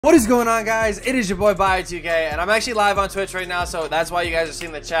What is going on, guys? It is your boy Bio2K, and I'm actually live on Twitch right now, so that's why you guys are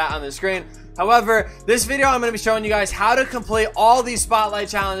seeing the chat on the screen. However, this video I'm going to be showing you guys how to complete all these spotlight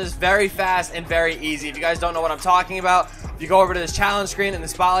challenges very fast and very easy. If you guys don't know what I'm talking about, if you go over to this challenge screen and the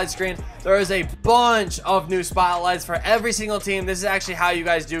spotlight screen, there is a bunch of new spotlights for every single team. This is actually how you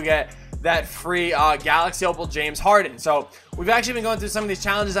guys do get that free Galaxy Opal James Harden. So we've actually been going through some of these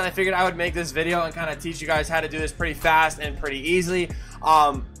challenges, and I figured I would make this video and kind of teach you guys how to do this pretty fast and pretty easily.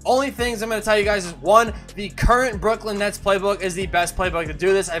 Only things I'm going to tell you guys is, one, the current Brooklyn Nets playbook is the best playbook to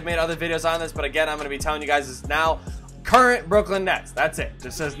do this. I've made other videos on this, but again, I'm going to be telling you guys this now. Current Brooklyn Nets, that's it.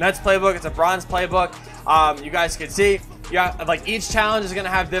 It says Nets playbook. It's a bronze playbook. You guys can see, yeah, like each challenge is going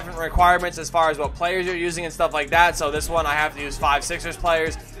to have different requirements as far as what players you're using and stuff like that. So this one I have to use 5 Sixers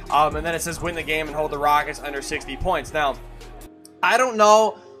players, and then it says win the game and hold the Rockets under 60 points. Now, I don't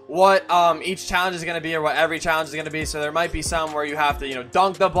know what each challenge is going to be or what every challenge is going to be. So there might be some where you have to,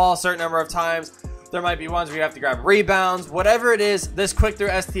 dunk the ball a certain number of times. There might be ones where you have to grab rebounds. Whatever it is, this quick through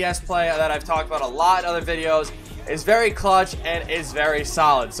STS play that I've talked about a lot in other videos is very clutch and is very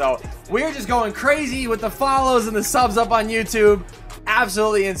solid. So we're just going crazy with the follows and the subs up on YouTube.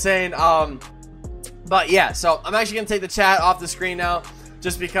 Absolutely insane. But yeah, so I'm actually going to take the chat off the screen now,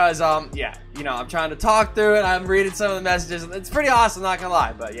 just because, yeah, I'm trying to talk through it. I'm reading some of the messages. It's pretty awesome, not gonna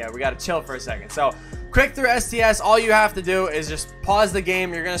lie. But yeah, we gotta chill for a second. So, quick through STS, all you have to do is just pause the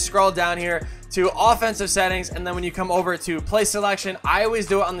game. You're gonna scroll down here to offensive settings, and then when you come over to play selection, I always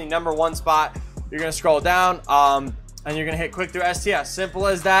do it on the #1 spot. You're gonna scroll down, and you're gonna hit quick through STS. Simple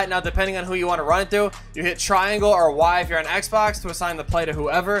as that. Now, depending on who you want to run it through, you hit triangle or Y if you're on Xbox to assign the play to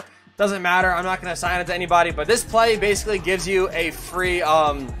whoever. Doesn't matter. I'm not going to assign it to anybody, but this play basically gives you a free,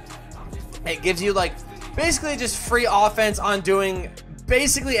 it gives you like basically just free offense on doing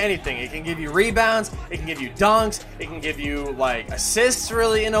basically anything. It can give you rebounds, it can give you dunks, it can give you like assists,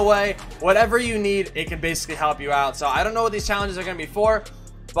 really, in a way. Whatever you need, it can basically help you out. So I don't know what these challenges are going to be for,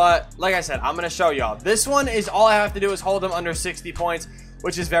 but like I said, I'm going to show y'all. This one is all I have to do is hold them under 60 points,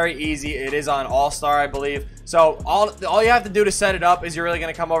 which is very easy. It is on All-Star, I believe. So all you have to do to set it up is you're really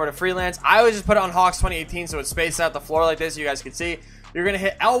going to come over to Freelance. I always just put it on Hawks 2018 so it spaced out the floor like this, you guys can see. You're going to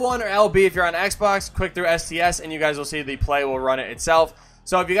hit L1 or LB if you're on Xbox, quick through STS, and you guys will see the play will run it itself.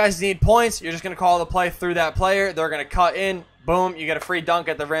 So if you guys need points, you're just going to call the play through that player. They're going to cut in. Boom, you get a free dunk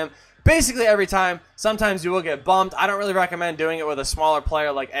at the rim. Basically every time. Sometimes you will get bumped. I don't really recommend doing it with a smaller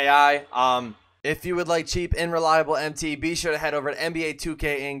player like AI. If you would like cheap and reliable MT, be sure to head over to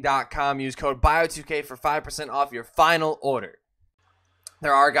NBA2King.com. Use code BIO2K for 5% off your final order.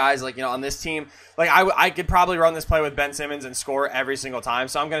 There are guys like, on this team, like I could probably run this play with Ben Simmons and score every single time.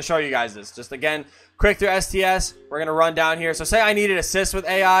 So I'm going to show you guys this. Just again, quick through STS. We're going to run down here. So say I needed assist with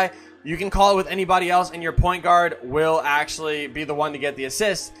AI. You can call it with anybody else, and your point guard will actually be the one to get the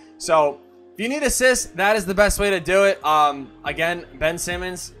assist. So if you need assist, that is the best way to do it. Again, Ben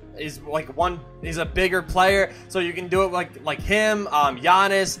Simmons is he's a bigger player, so you can do it like him,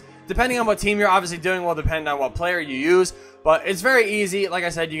 Giannis. Depending on what team you're obviously doing will depend on what player you use, but it's very easy. Like I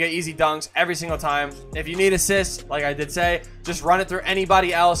said, you get easy dunks every single time. If you need assists, like I did say, just run it through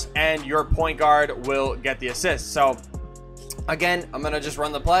anybody else and your point guard will get the assist. So again, I'm gonna just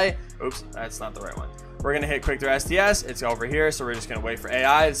run the play. Oops, that's not the right one. We're going to hit quick through STS. It's over here, so we're just going to wait for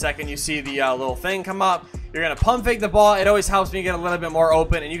AI. The second you see the little thing come up, you're going to pump fake the ball. It always helps me get a little bit more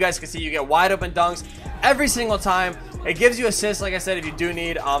open, and you guys can see you get wide open dunks every single time. It gives you assists, like I said, if you do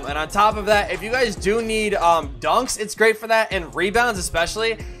need. And on top of that, if you guys do need dunks, it's great for that, and rebounds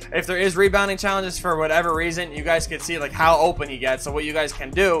especially. If there is rebounding challenges for whatever reason, you guys can see like how open he gets. So what you guys can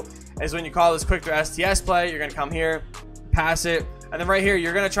do is when you call this quick through STS play, you're going to come here, pass it, and then right here,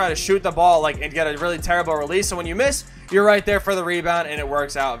 you're going to try to shoot the ball and get a really terrible release. So when you miss, you're right there for the rebound, and it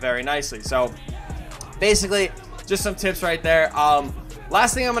works out very nicely. So basically, just some tips right there.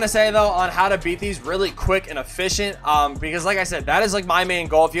 Last thing I'm going to say, though, on how to beat these really quick and efficient, because like I said, that is like my main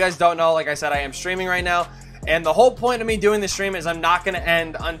goal. If you guys don't know, like I said, I am streaming right now. And the whole point of me doing this stream is I'm not going to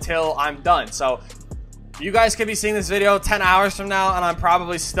end until I'm done. So you guys could be seeing this video 10 hours from now, and I'm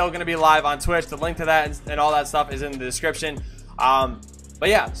probably still going to be live on Twitch. The link to that and all that stuff is in the description. But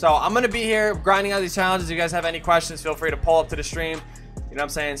yeah, so I'm going to be here grinding out these challenges. If you guys have any questions, feel free to pull up to the stream. You know what I'm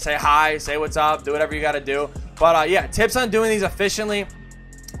saying? Say hi, say what's up, do whatever you got to do. But yeah, tips on doing these efficiently.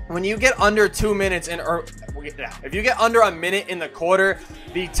 When you get under 2 minutes if you get under a minute in the quarter,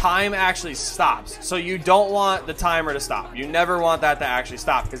 the time actually stops. So you don't want the timer to stop. You never want that to actually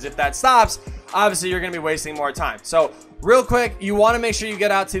stop, because if that stops, obviously you're going to be wasting more time. So real quick, you want to make sure you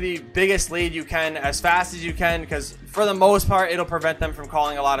get out to the biggest lead you can as fast as you can, because for the most part, it'll prevent them from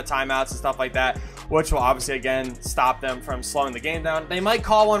calling a lot of timeouts and stuff like that. which will obviously, again, stop them from slowing the game down. They might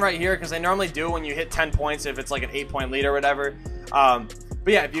call one right here because they normally do when you hit 10 points if it's like an 8-point lead or whatever.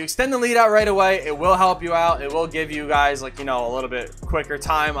 But yeah, if you extend the lead out right away, it will help you out. It will give you guys, like, you know, a little bit quicker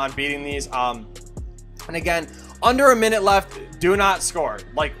time on beating these. And again, under a minute left, do not score.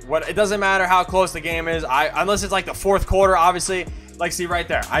 Like, it doesn't matter how close the game is. Unless it's like the fourth quarter, obviously. Like, see right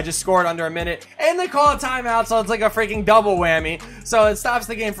there, I just scored under a minute, and they call a timeout, so it's like a freaking double whammy. So it stops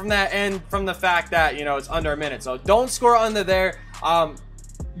the game from that, and from the fact that, you know, it's under a minute. So don't score under there.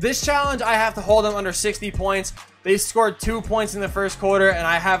 This challenge, I have to hold them under 60 points. They scored 2 points in the first quarter, and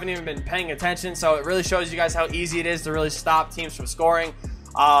I haven't even been paying attention. So it really shows you guys how easy it is to really stop teams from scoring.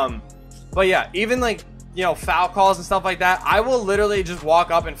 But yeah, even like, you know, foul calls and stuff like that, I will literally just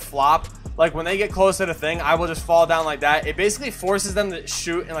walk up and flop. Like, when they get close to the thing, I will just fall down like that. It basically forces them to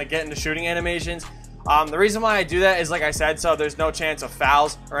shoot and like get into shooting animations. The reason why I do that is, like I said, so there's no chance of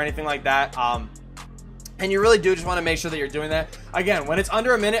fouls or anything like that. And you really do just want to make sure that you're doing that. Again, when it's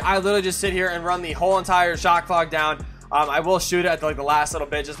under a minute, I literally just sit here and run the whole entire shot clock down. I will shoot it at like the last little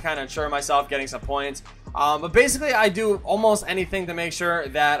bit just to kind of ensure myself getting some points. But basically, I do almost anything to make sure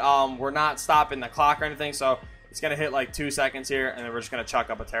that we're not stopping the clock or anything. So it's going to hit like 2 seconds here, and then we're just going to chuck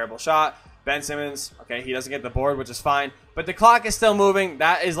up a terrible shot. Ben Simmons, okay, he doesn't get the board, which is fine. But the clock is still moving.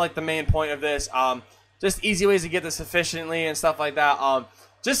 That is like the main point of this. Just easy ways to get this efficiently and stuff like that.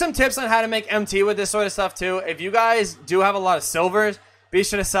 Just some tips on how to make MT with this sort of stuff too. If you guys do have a lot of silvers, be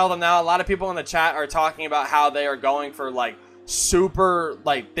sure to sell them now. A lot of people in the chat are talking about how they are going for like super,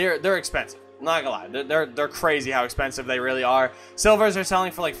 like they're expensive. I'm not gonna lie, they're crazy how expensive they really are. Silvers are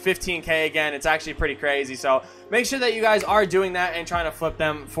selling for like 15K again. It's actually pretty crazy. So make sure that you guys are doing that and trying to flip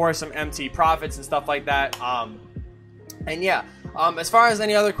them for some MT profits and stuff like that. And yeah, as far as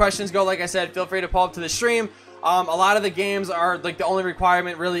any other questions go, like I said, feel free to pull up to the stream. A lot of the games are like the only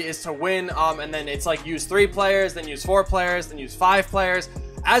requirement really is to win, and then it's like use 3 players, then use 4 players, then use 5 players.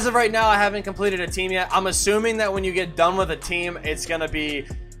 As of right now, I haven't completed a team yet. I'm assuming that when you get done with a team, it's gonna be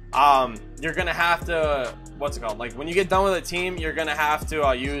you're gonna have to, what's it called, like when you get done with a team, you're gonna have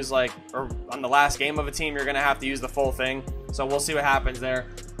to use like, or on the last game of a team, you're gonna have to use the full thing. So we'll see what happens there.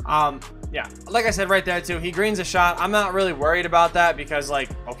 Yeah, like I said right there too, he greens a shot. I'm not really worried about that because, like,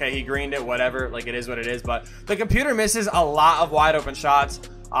 okay, he greened it, whatever, like it is what it is. But the computer misses a lot of wide open shots,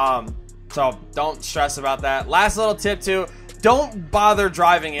 so don't stress about that. Last little tip too, don't bother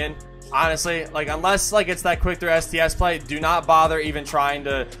driving in, honestly. Like, unless like it's that quick through STS play, do not bother even trying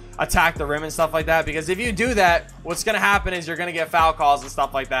to attack the rim and stuff like that, because if you do that, what's gonna happen is you're gonna get foul calls and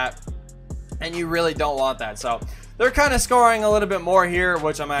stuff like that, and you really don't want that. So they're kind of scoring a little bit more here,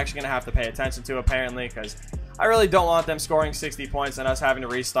 which I'm actually going to have to pay attention to apparently, because I really don't want them scoring 60 points and us having to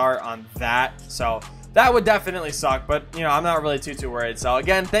restart on that. So that would definitely suck, but, you know, I'm not really too worried. So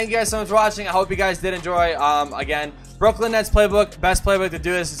again, thank you guys so much for watching. I hope you guys did enjoy. Again, Brooklyn Nets playbook, best playbook to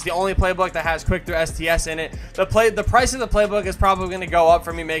do this. It's the only playbook that has quick through STS in it. The price of the playbook is probably going to go up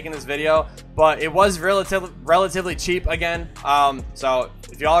for me making this video, but it was relatively cheap again. So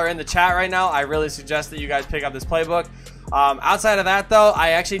if y'all are in the chat right now, I really suggest that you guys pick up this playbook. Outside of that though,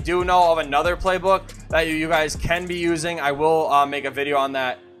 I actually do know of another playbook that you guys can be using. I will make a video on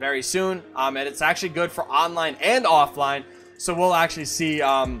that very soon, and it's actually good for online and offline, so we'll actually see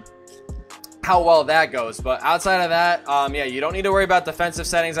how well that goes. But outside of that, yeah, you don't need to worry about defensive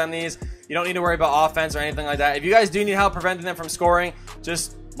settings on these. You don't need to worry about offense or anything like that. If you guys do need help preventing them from scoring,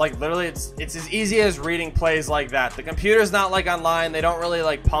 just like literally it's as easy as reading plays like that. The computer's not like online. They don't really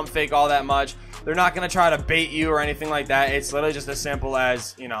like pump fake all that much. They're not going to try to bait you or anything like that. It's literally just as simple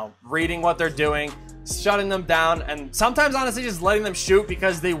as, you know, reading what they're doing, shutting them down, and sometimes honestly just letting them shoot,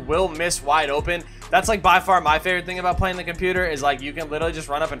 because they will miss wide open. That's like by far my favorite thing about playing the computer, is like you can literally just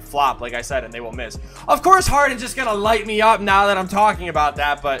run up and flop, like I said, and they will miss. Of course, Harden's just going to light me up now that I'm talking about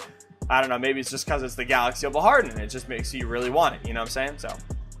that, but I don't know, maybe it's just because it's the Galaxy Opal Harden, and it just makes you really want it, you know what I'm saying? So,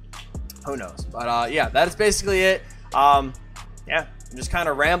 who knows? But yeah, that is basically it. Yeah, I'm just kind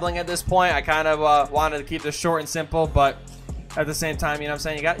of rambling at this point. I kind of wanted to keep this short and simple, but at the same time, you know what I'm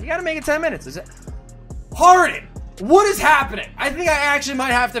saying, you got to make it 10 minutes. Is it Harden? What is happening? I think I actually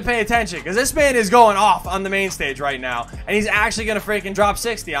might have to pay attention, because this man is going off on the main stage right now, and he's actually gonna freaking drop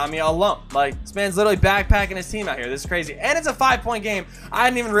 60 on me alone. Like, this man's literally backpacking his team out here. This is crazy, and it's a 5-point game. I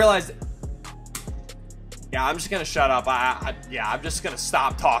didn't even realize it. Yeah, I'm just gonna shut up. Yeah, I'm just gonna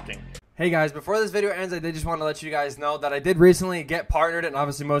stop talking. Hey guys, before this video ends, I did just want to let you guys know that I did recently get partnered, and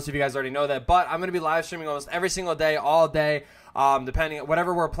obviously most of you guys already know that, but I'm going to be live streaming almost every single day, all day, depending on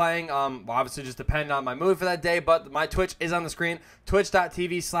whatever we're playing. Well, obviously just depending on my mood for that day, but my Twitch is on the screen,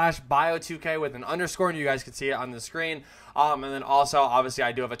 twitch.tv/bio2k with an underscore, and you guys can see it on the screen. And then also, obviously,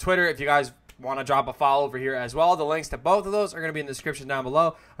 I do have a Twitter. If you guys want to drop a follow over here as well. The links to both of those are going to be in the description down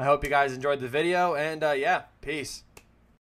below. I hope you guys enjoyed the video, and yeah, peace.